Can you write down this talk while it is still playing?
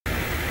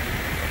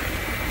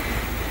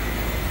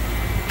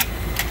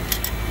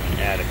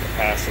add a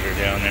capacitor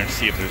down there and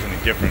see if there's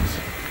any difference.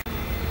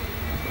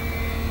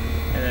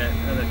 And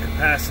another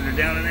capacitor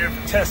down in there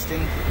for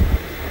testing.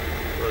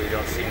 Really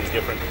don't see any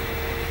different.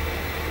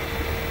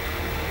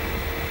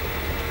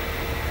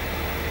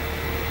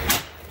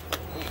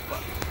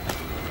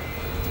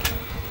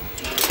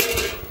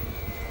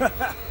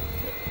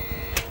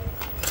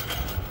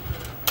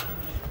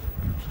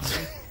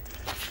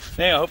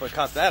 Hey, I hope I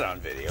caught that on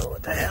video.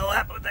 What the hell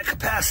happened with that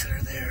capacitor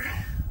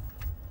there?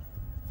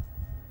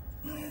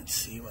 Let's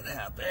see what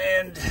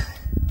happened.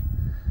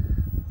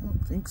 I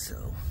don't think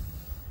so.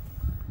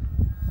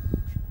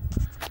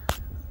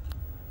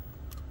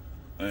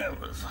 That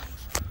was...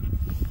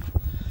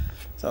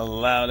 It's a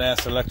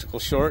loud-ass electrical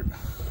short.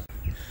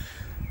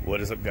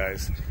 What is up,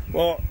 guys?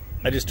 Well,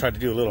 I just tried to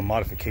do a little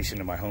modification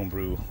to my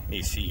homebrew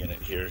AC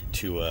unit here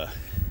to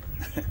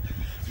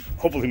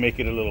hopefully make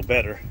it a little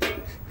better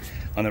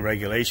on the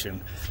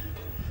regulation.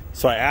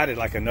 So I added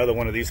like another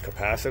one of these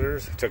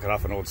capacitors. I took it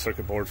off an old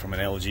circuit board from an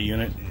LG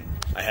unit.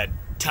 I had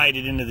tied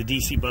it into the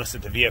DC bus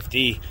at the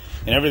VFD,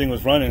 and everything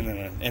was running,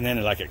 and then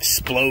it like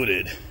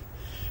exploded.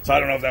 So I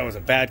don't know if that was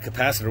a bad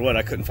capacitor or what.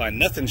 I couldn't find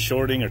nothing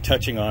shorting or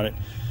touching on it,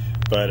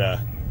 but I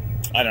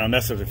don't know, I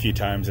messed with it a few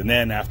times, and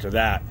then after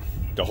that,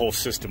 the whole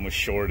system was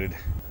shorted.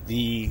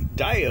 The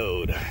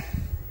diode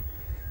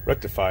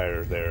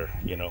rectifier there,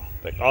 you know,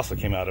 that also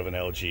came out of an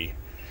LG,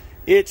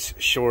 it's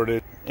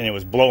shorted, and it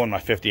was blowing my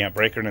 50 amp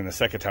breaker, and then the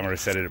second time I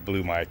reset it, it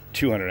blew my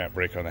 200 amp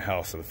breaker on the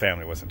house, so the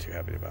family wasn't too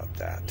happy about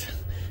that.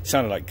 It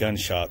sounded like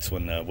gunshots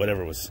when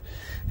whatever was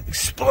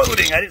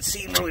exploding. I didn't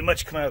see really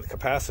much come out of the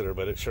capacitor,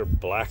 but it sure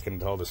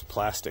blackened all this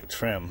plastic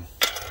trim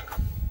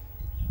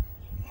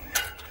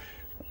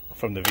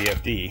from the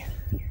VFD.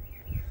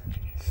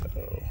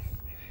 So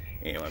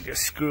anyway, I'm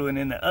just screwing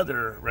in the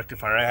other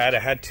rectifier. I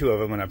had two of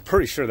them, and I'm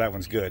pretty sure that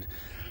one's good.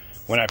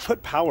 When I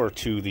put power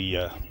to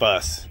the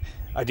bus,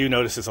 I do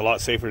notice it's a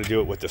lot safer to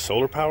do it with the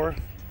solar power,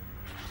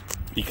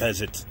 because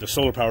the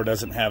solar power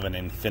doesn't have an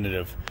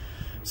infinitive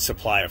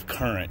supply of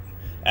current.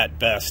 At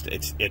best,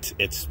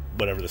 it's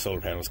whatever the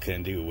solar panels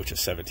can do, which is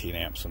 17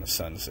 amps when the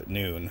sun's at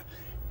noon.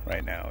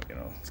 Right now, you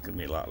know, it's gonna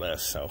be a lot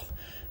less, so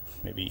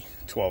maybe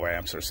 12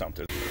 amps or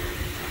something.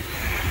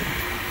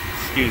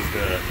 Excuse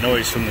the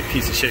noise from the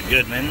piece of shit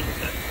Goodman.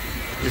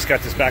 Just got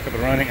this back up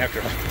and running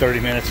after like 30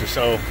 minutes or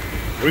so.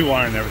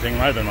 Rewiring everything,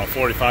 might have been about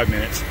 45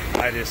 minutes.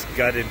 I just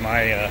gutted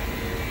my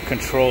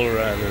controller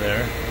out of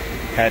there.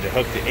 Had to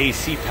hook the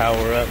AC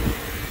power up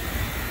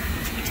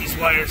with these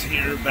wires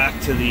here back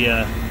to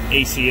the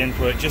AC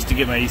input just to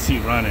get my AC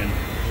running.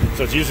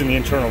 So it's using the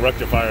internal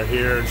rectifier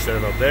here instead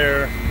of up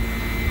there.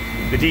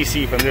 The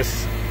DC from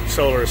this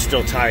solar is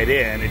still tied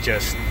in,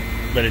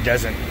 but it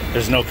doesn't,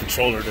 there's no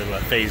controller to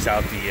phase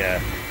out the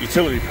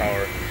utility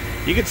power.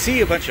 You can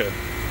see a bunch of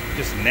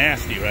just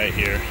nasty right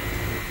here.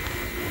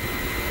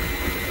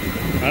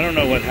 I don't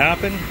know what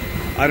happened.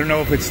 I don't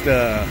know if it's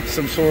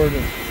some sort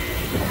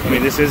of, I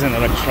mean, this isn't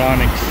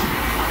electronics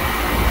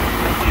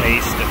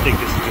paste. I think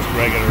this is just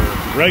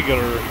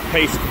regular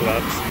paste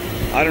flux.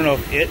 I don't know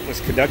if it was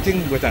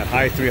conducting with that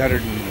high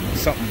 300 and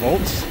something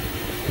volts,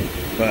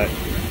 but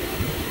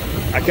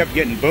I kept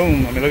getting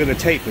boom. I mean, look at the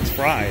tape, it's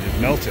fried, it's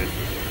melted.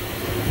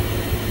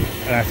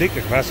 And I think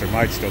the capacitor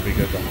might still be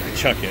good, though. I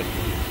chuck it.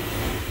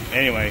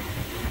 Anyway,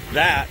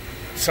 that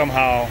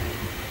somehow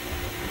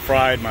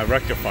fried my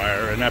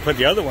rectifier, and I put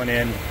the other one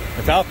in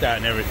without that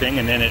and everything,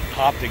 and then it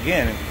popped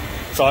again.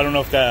 So I don't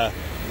know if the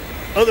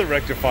other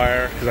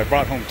rectifier, because I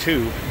brought home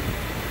two,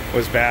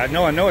 was bad.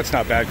 No, I know it's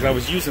not bad because I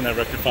was using that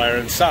rectifier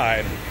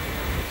inside.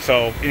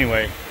 So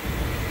anyway,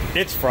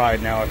 it's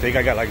fried now. I think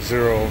I got like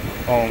 0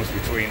 ohms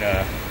between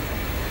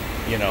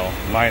you know,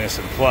 minus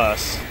and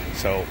plus,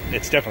 so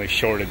it's definitely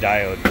shorted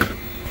diode.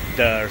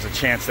 There's a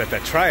chance that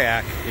that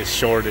triac is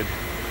shorted.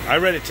 I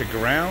read it to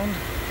ground,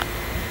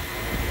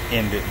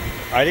 and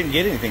I didn't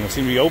get anything. It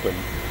seemed to be open,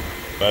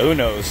 but who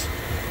knows.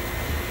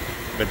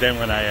 But then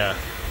when I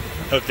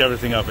hooked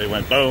everything up, it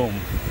went boom,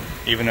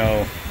 even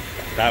though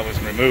that was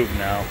removed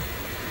now.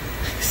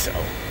 So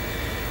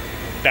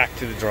back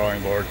to the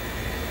drawing board.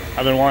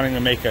 I've been wanting to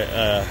make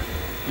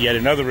yet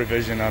another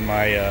revision on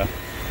my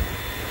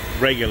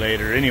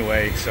regulator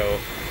anyway, so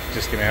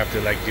just gonna have to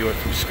like do it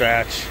from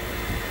scratch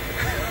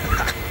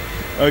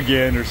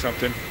again or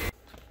something.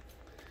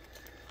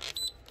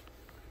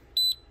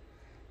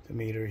 The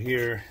meter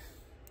here,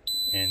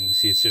 and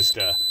see, it's just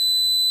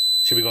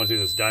should be going through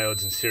those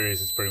diodes in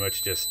series. It's pretty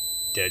much just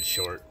dead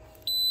short.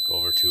 Go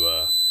over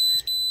to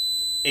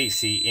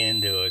AC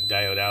in to a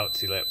diode out.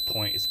 See that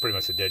point? It's pretty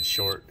much a dead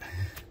short.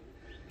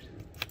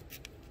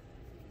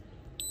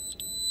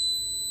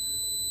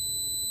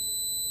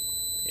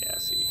 Yeah,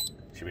 see,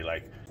 should be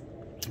like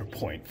or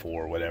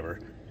 0.4, whatever.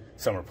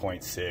 Some are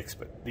 0.6,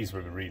 but these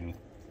were reading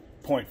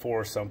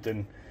 0.4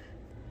 something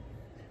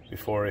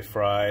before it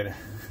fried.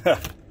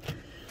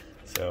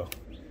 So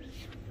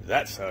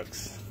that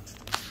sucks.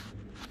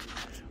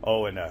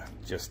 Oh, and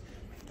just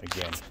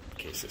again, in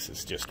case this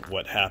is just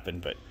what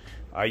happened, but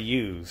I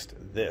used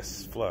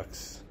this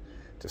flux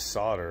to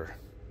solder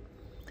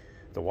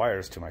the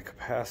wires to my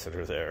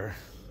capacitor there.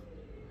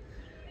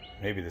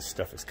 maybe this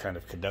stuff is kind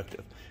of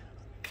conductive.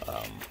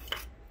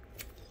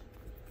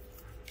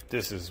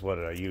 This is what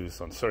I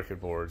use on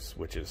circuit boards,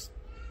 which is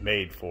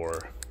made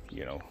for,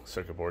 you know,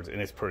 circuit boards,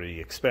 and it's pretty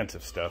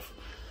expensive stuff.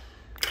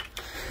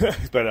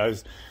 But I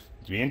was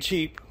being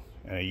cheap,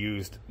 and I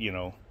used, you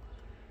know,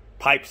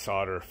 pipe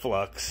solder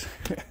flux.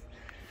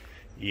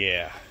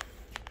 Yeah.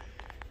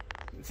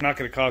 It's not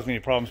going to cause me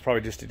any problems,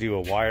 probably just to do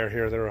a wire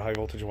here, there, a high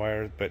voltage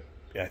wire, but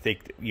I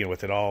think, you know,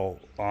 with it all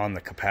on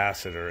the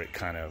capacitor, it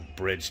kind of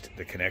bridged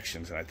the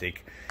connections, and I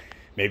think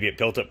maybe it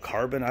built up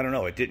carbon. I don't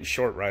know. It didn't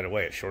short right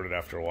away. It shorted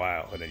after a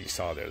while, and then you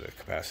saw there the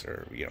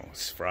capacitor, you know,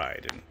 was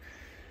fried. And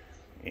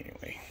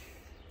anyway,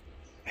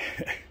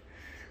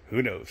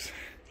 who knows?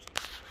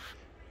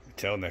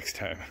 Until next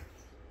time.